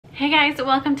Hey guys,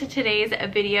 welcome to today's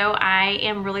video. I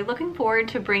am really looking forward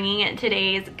to bringing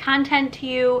today's content to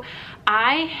you.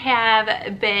 I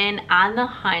have been on the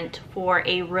hunt for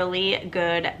a really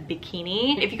good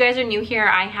bikini. If you guys are new here,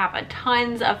 I have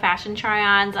tons of fashion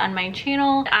try-ons on my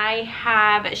channel. I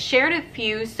have shared a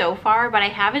few so far, but I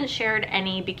haven't shared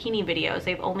any bikini videos.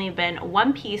 They've only been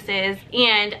one pieces,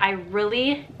 and I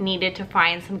really needed to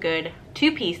find some good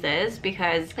two pieces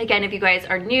because, again, if you guys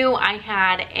are new, I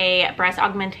had a breast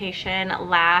augmentation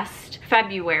last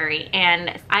February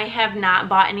and I have not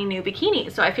bought any new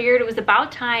bikinis, so I figured it was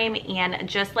about time. And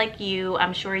just like you,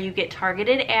 I'm sure you get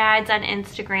targeted ads on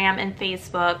Instagram and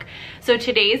Facebook, so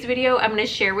today's video I'm going to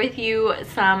share with you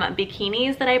some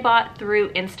bikinis that I bought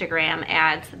through Instagram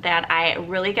ads that I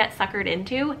really got suckered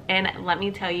into, and let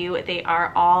me tell you, they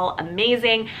are all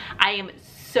amazing. I am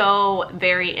so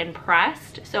very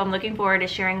impressed, so I'm looking forward to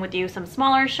sharing with you some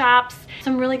smaller shops,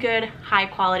 some really good high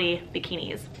quality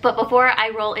bikinis. But before I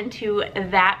roll into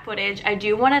that footage, I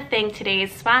do want to thank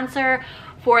today's sponsor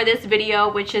for this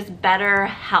video, which is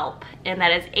BetterHelp, and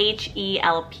that is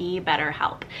H-E-L-P,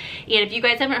 BetterHelp. And if you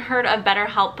guys haven't heard of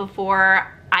BetterHelp before,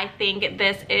 I think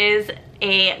this is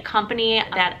a company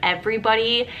that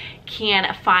everybody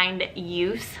can find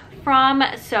use from.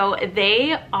 So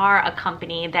they are a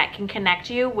company that can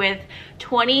connect you with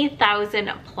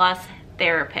 20,000 plus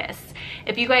therapists.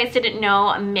 If you guys didn't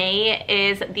know, May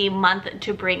is the month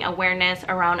to bring awareness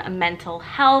around mental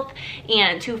health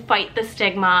and to fight the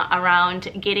stigma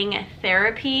around getting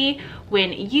therapy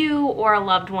when you or a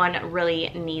loved one really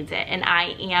needs it. And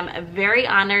I am very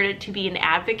honored to be an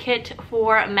advocate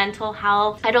for mental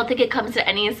health. I don't think it comes to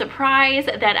any surprise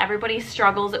that everybody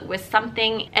struggles with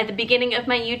something. At the beginning of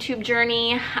my YouTube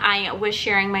journey, I was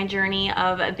sharing my journey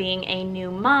of being a new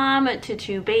mom to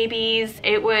two babies.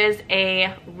 It was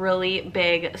a really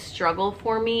big struggle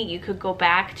for me. You could go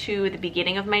back to the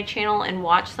beginning of my channel and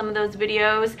watch some of those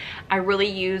videos. I really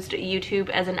used YouTube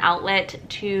as an outlet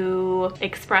to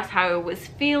express how I was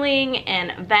feeling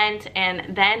and vent,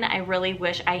 and then I really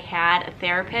wish I had a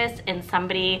therapist and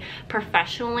somebody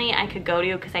professionally I could go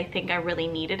to, because I think I really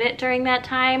needed it during that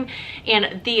time.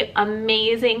 And the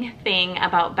amazing thing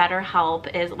about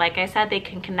BetterHelp is, like I said, they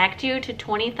can connect you to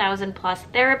 20,000 plus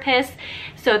therapists,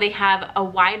 so they have a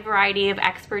wide variety of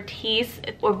expertise.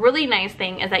 A really nice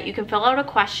thing is that you can fill out a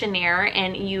questionnaire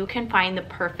and you can find the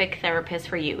perfect therapist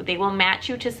for you. They will match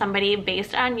you to somebody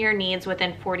based on your needs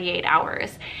within 48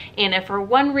 hours. And if for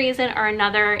one reason or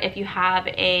another, if you have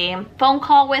a phone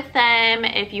call with them,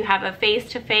 if you have a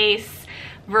face-to-face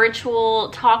virtual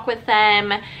talk with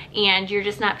them and you're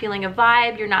just not feeling a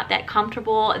vibe, you're not that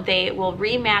comfortable, they will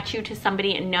rematch you to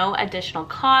somebody at no additional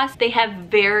cost. They have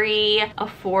very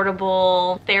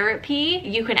affordable therapy.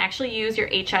 You can actually use your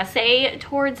HSA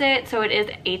towards it, so it is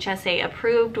HSA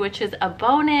approved, which is a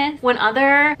bonus. One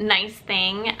other nice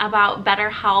thing about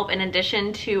BetterHelp, in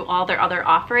addition to all their other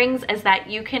offerings, is that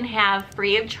you can have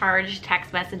free of charge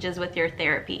text messages with your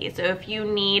therapy. So if you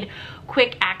need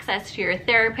quick access to your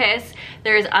therapist,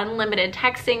 there's unlimited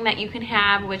texting that you can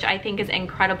have, which I think is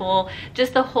incredible.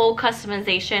 Just the whole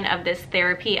customization of this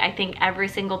therapy, I think every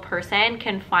single person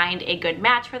can find a good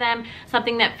match for them,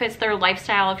 something that fits their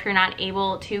lifestyle if you're not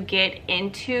able to get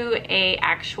into a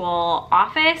actual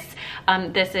office.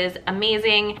 This is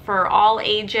amazing for all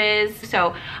ages,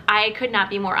 so I could not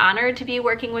be more honored to be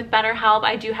working with BetterHelp.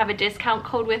 I do have a discount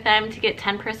code with them to get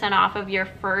 10% off of your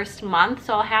first month,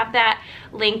 so I'll have that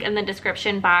link in the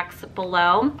description box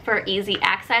below for easy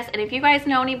access. And if you guys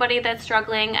know anybody that's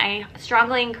struggling, I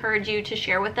strongly encourage you to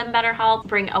share with them BetterHelp,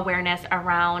 bring awareness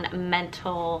around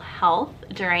mental health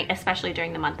especially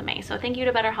during the month of May. So thank you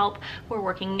to BetterHelp for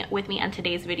working with me on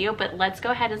today's video, but let's go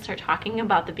ahead and start talking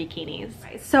about the bikinis.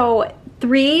 So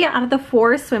 3 out of the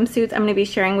 4 swimsuits I'm going to be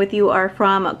sharing with you are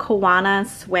from Koana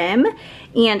Swim,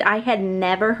 and I had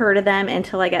never heard of them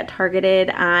until I got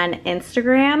targeted on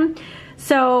Instagram.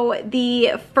 So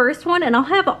the first one, and I'll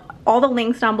have all the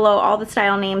links down below, all the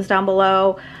style names down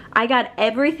below. I got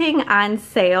everything on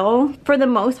sale. For the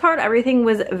most part, everything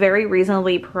was very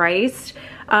reasonably priced.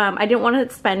 I didn't want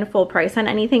to spend full price on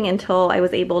anything until I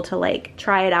was able to like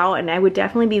try it out, and I would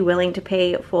definitely be willing to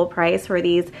pay full price for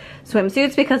these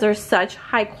swimsuits because they're such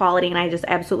high quality and I just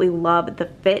absolutely love the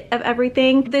fit of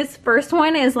everything. This first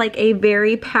one is like a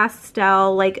very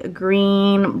pastel, like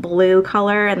green blue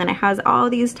color, and then it has all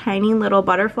these tiny little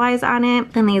butterflies on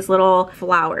it and these little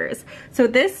flowers. So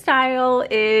this style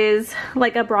is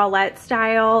like a bralette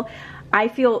style. I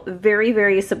feel very,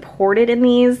 very supported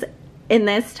in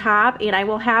this top, and I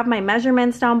will have my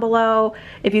measurements down below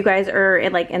if you guys are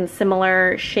in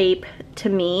similar shape to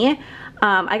me.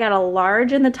 I got a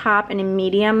large in the top and a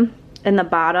medium in the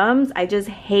bottoms. I just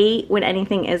hate when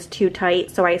anything is too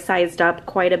tight, so I sized up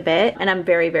quite a bit, and I'm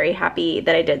very, very happy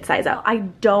that I did size up. I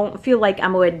don't feel like I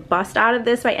would bust out of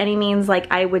this by any means. Like,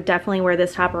 I would definitely wear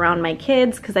this top around my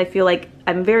kids because I feel like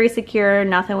I'm very secure,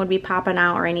 nothing would be popping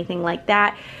out or anything like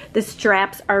that. The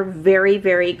straps are very,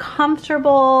 very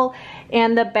comfortable,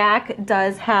 and the back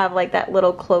does have like that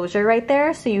little closure right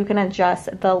there, so you can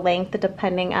adjust the length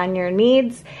depending on your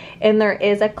needs. And there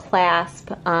is a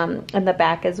clasp in the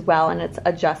back as well, and it's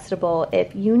adjustable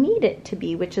if you need it to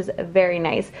be, which is very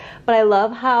nice. But I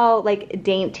love how like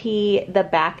dainty the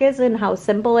back is and how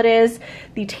simple it is.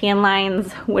 The tan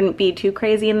lines wouldn't be too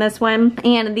crazy in this one.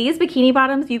 And these bikini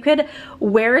bottoms you could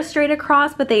wear straight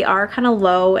across, but they are kind of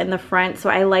low in the front, so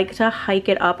I like to hike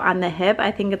it up on the hip.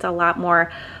 I think it's a lot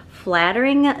more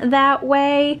flattering that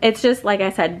way. It's just, like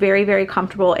I said, very, very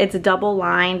comfortable. It's double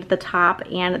lined, the top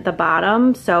and the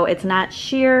bottom, so it's not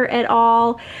sheer at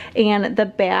all. And the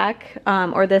back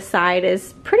or the side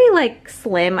is pretty like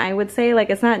slim, I would say. Like,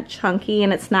 it's not chunky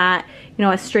and it's not, you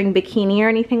know, a string bikini or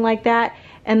anything like that.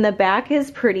 And the back is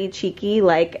pretty cheeky.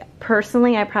 Like,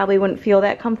 personally, I probably wouldn't feel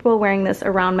that comfortable wearing this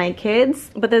around my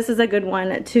kids, but this is a good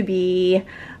one to be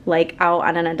like out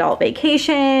on an adult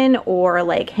vacation or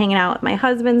like hanging out with my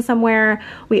husband somewhere.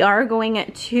 We are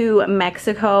going to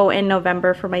Mexico in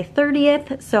November for my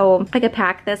 30th, so I could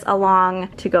pack this along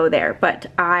to go there. But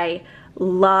I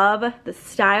love the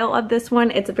style of this one.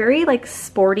 It's very like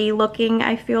sporty looking,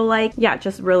 I feel like. Yeah,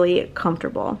 just really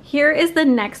comfortable. Here is the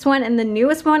next one, and the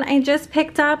newest one I just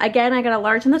picked up. Again, I got a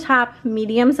large in the top,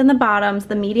 mediums in the bottoms.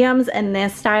 The mediums in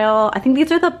this style, I think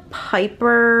these are the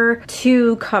Piper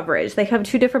 2 coverage. They have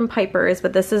two different Pipers,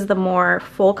 but this is the more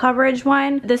full coverage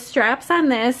one. The straps on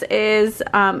this is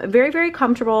very, very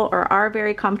comfortable, or are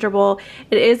very comfortable.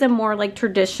 It is a more like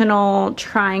traditional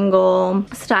triangle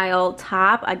style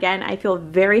top. Again, I feel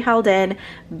very held in,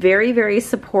 very, very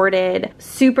supported,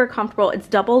 super comfortable. It's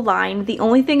double lined. The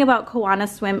only thing about Koana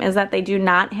Swim is that they do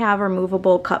not have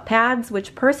removable cup pads,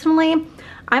 which personally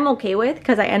I'm okay with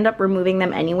because I end up removing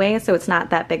them anyway, so it's not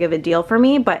that big of a deal for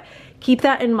me. But keep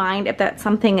that in mind if that's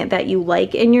something that you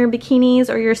like in your bikinis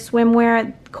or your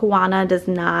swimwear. Koana does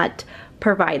not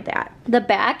provide that. The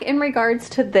back in regards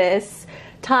to this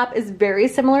top is very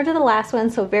similar to the last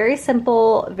one, so very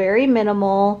simple, very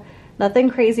minimal.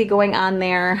 Nothing crazy going on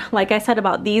there. Like I said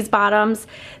about these bottoms,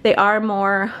 they are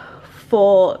more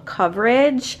full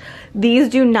coverage. These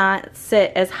do not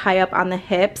sit as high up on the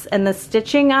hips, and the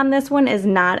stitching on this one is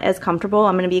not as comfortable.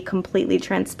 I'm gonna be completely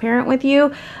transparent with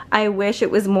you. I wish it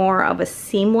was more of a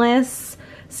seamless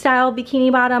style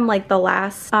bikini bottom like the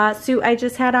last suit I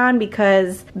just had on,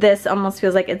 because this almost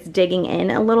feels like it's digging in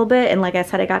a little bit. And like I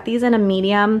said, I got these in a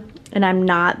medium and I'm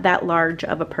not that large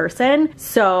of a person,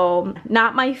 so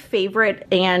not my favorite.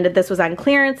 And this was on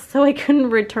clearance, so I couldn't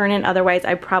return it. Otherwise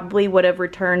I probably would have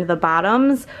returned the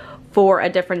bottoms for a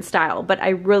different style. But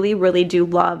I really, really do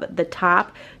love the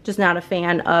top, just not a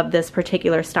fan of this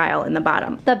particular style in the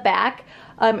bottom. The back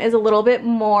is a little bit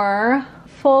more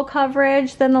full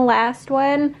coverage than the last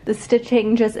one. The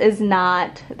stitching just is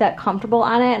not that comfortable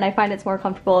on it, and I find it's more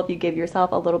comfortable if you give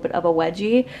yourself a little bit of a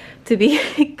wedgie, to be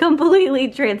completely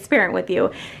transparent with you.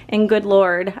 And good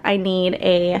Lord, I need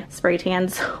a spray tan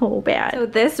so bad. So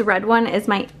this red one is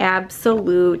my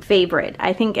absolute favorite.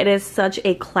 I think it is such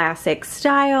a classic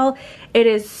style. It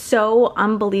is so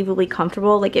unbelievably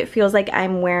comfortable. Like, it feels like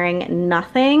I'm wearing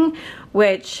nothing,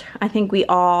 which I think we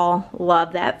all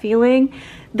love that feeling.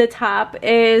 The top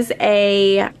is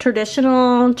a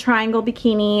traditional triangle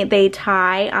bikini. They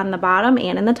tie on the bottom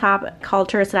and in the top,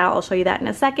 halter style. I'll show you that in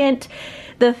a second.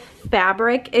 The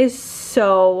fabric is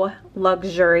so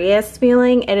luxurious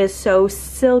feeling. It is so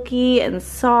silky and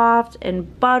soft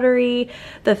and buttery.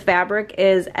 The fabric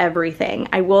is everything.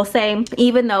 I will say,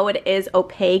 even though it is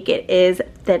opaque, it is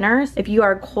thinner. If you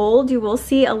are cold, you will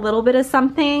see a little bit of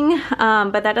something,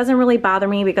 but that doesn't really bother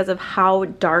me because of how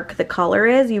dark the color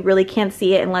is. You really can't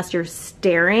see it unless you're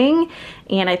staring,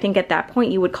 and I think at that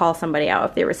point you would call somebody out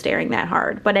if they were staring that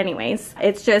hard. But anyways,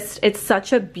 it's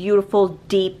such a beautiful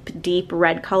deep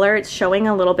red color. It's showing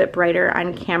a little bit brighter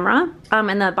on camera.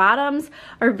 And the bottoms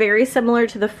are very similar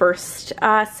to the first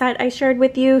set I shared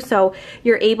with you, so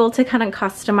you're able to kind of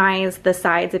customize the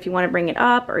sides if you want to bring it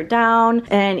up or down.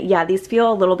 And yeah, these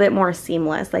feel a little bit more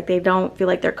seamless. Like, they don't feel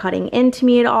like they're cutting into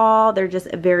me at all. They're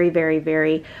just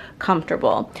very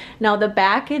comfortable. Now the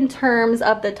back, in terms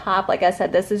of the top, like I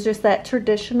said, this is just that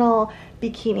traditional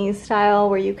bikini style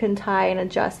where you can tie and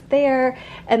adjust there.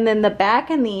 And then the back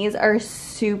in these are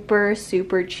super,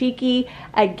 super cheeky.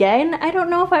 Again, I don't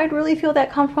know if I would really feel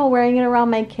that comfortable wearing it around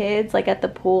my kids, like at the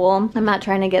pool. I'm not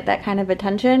trying to get that kind of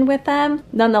attention with them.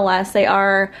 Nonetheless, they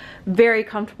are very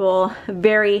comfortable,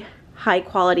 very high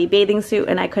quality bathing suit,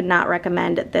 and I could not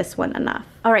recommend this one enough.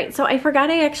 All right, so I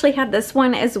forgot I actually had this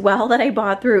one as well that I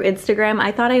bought through Instagram.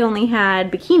 I thought I only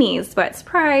had bikinis, but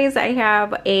surprise, I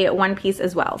have a one piece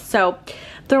as well. So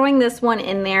throwing this one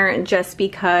in there just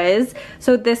because.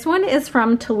 So this one is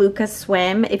from Taluca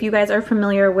Swim. If you guys are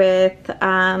familiar with,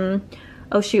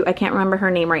 oh shoot, I can't remember her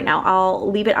name right now.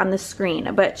 I'll leave it on the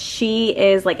screen, but she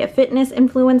is like a fitness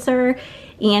influencer,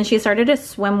 and she started a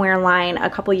swimwear line a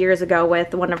couple years ago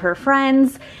with one of her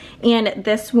friends, and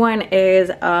this one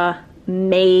is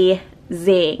amazing.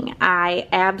 I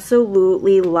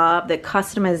absolutely love the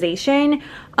customization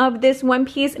of this one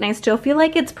piece, and I still feel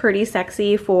like it's pretty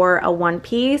sexy for a one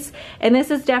piece, and this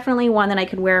is definitely one that I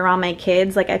could wear around my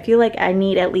kids. Like, I feel like I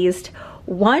need at least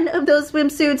one of those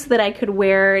swimsuits that I could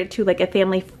wear to like a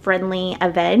family friendly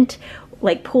event,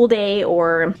 like pool day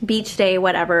or beach day,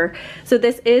 whatever. So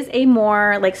this is a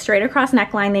more like straight across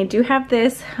neckline. They do have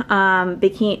this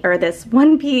bikini, or this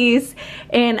one piece,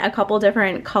 in a couple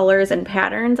different colors and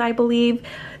patterns, I believe.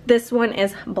 This one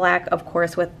is black, of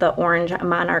course, with the orange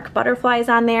monarch butterflies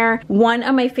on there. One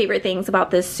of my favorite things about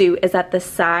this suit is that the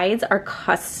sides are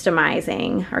customizable.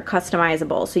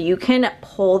 So you can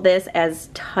pull this as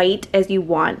tight as you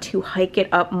want to hike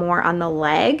it up more on the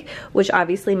leg, which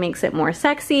obviously makes it more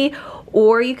sexy.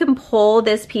 Or you can pull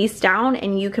this piece down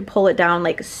and you can pull it down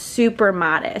like super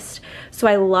modest. So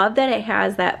I love that it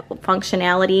has that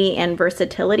functionality and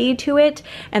versatility to it.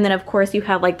 And then of course you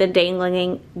have like the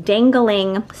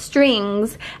dangling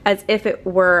strings as if it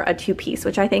were a two-piece,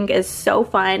 which I think is so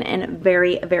fun and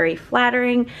very, very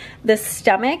flattering. The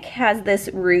stomach has this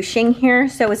ruching here,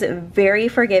 so it's very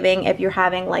forgiving if you're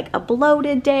having like a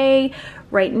bloated day.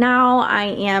 Right now I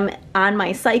am on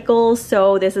my cycle,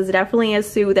 so this is definitely a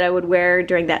suit that I would wear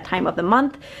during that time of the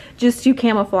month just to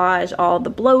camouflage all the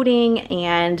bloating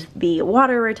and the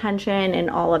water retention and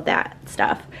all of that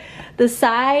stuff. The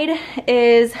side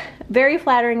is very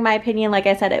flattering in my opinion. Like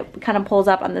I said, it kind of pulls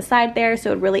up on the side there,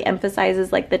 so it really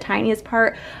emphasizes like the tiniest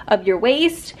part of your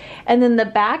waist. And then the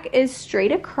back is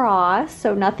straight across,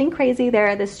 so nothing crazy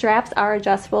there. The straps are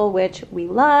adjustable, which we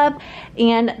love.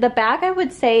 And the back, I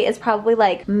would say, is probably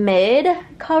like mid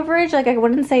coverage. Like, I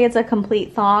wouldn't say it's a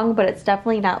complete thong, but it's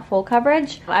definitely not full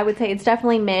coverage. I would say it's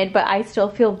definitely mid, but I still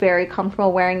feel very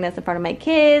comfortable wearing this in front of my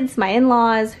kids, my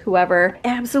in-laws, whoever.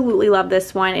 Absolutely love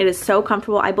this one. It is so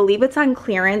comfortable. I believe it's on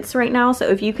clearance right now, so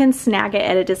if you can snag it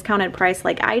at a discounted price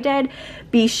like I did,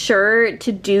 be sure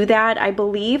to do that. I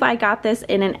believe I got this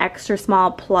in an extra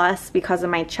small plus because of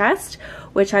my chest,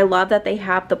 which I love that they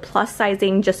have the plus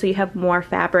sizing just so you have more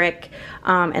fabric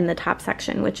in the top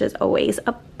section, which is always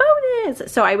a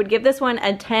bonus. So I would give this one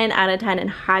a 10 out of 10 and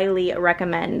highly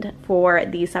recommend for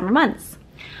these summer months.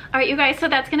 All right, you guys, so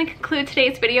that's gonna conclude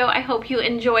today's video. I hope you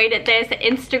enjoyed this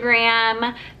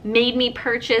Instagram made me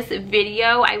purchase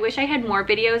video. I wish I had more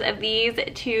videos of these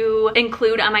to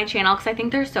include on my channel because I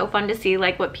think they're so fun to see,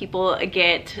 like what people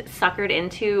get suckered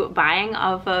into buying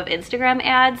off of Instagram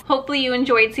ads. Hopefully you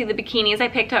enjoyed seeing the bikinis I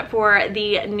picked up for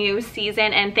the new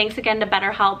season, and thanks again to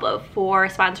BetterHelp for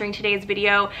sponsoring today's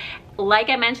video. Like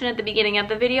I mentioned at the beginning of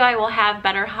the video, I will have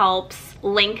BetterHelp's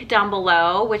link down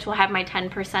below, which will have my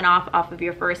 10% off of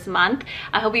your first month.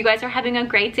 I hope you guys are having a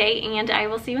great day, and I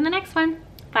will see you in the next one.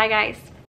 Bye, guys.